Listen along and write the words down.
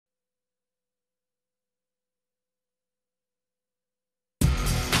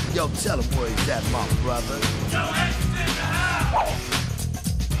Yo, tell him where he's at, my brother.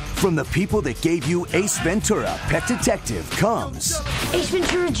 From the people that gave you Ace Ventura, Pet Detective, comes Ace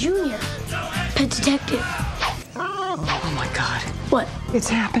Ventura Jr., Pet Detective. Oh my God. What? It's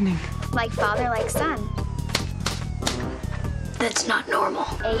happening. Like father, like son. That's not normal.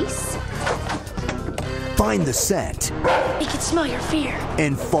 Ace? Find the scent He can smell your fear.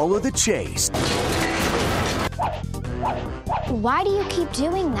 and follow the chase. Why do you keep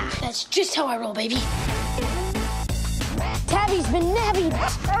doing that? That's just how I roll, baby. Tabby's been nabbied.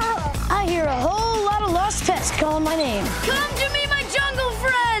 I hear a whole lot of lost pets calling my name. Come to me, my jungle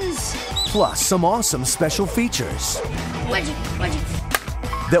friends! Plus some awesome special features Wedgie.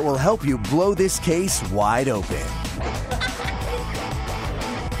 that will help you blow this case wide open.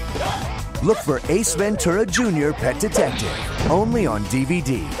 Look for Ace Ventura Jr. Pet Detective, only on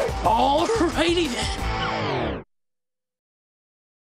DVD. Alrighty then.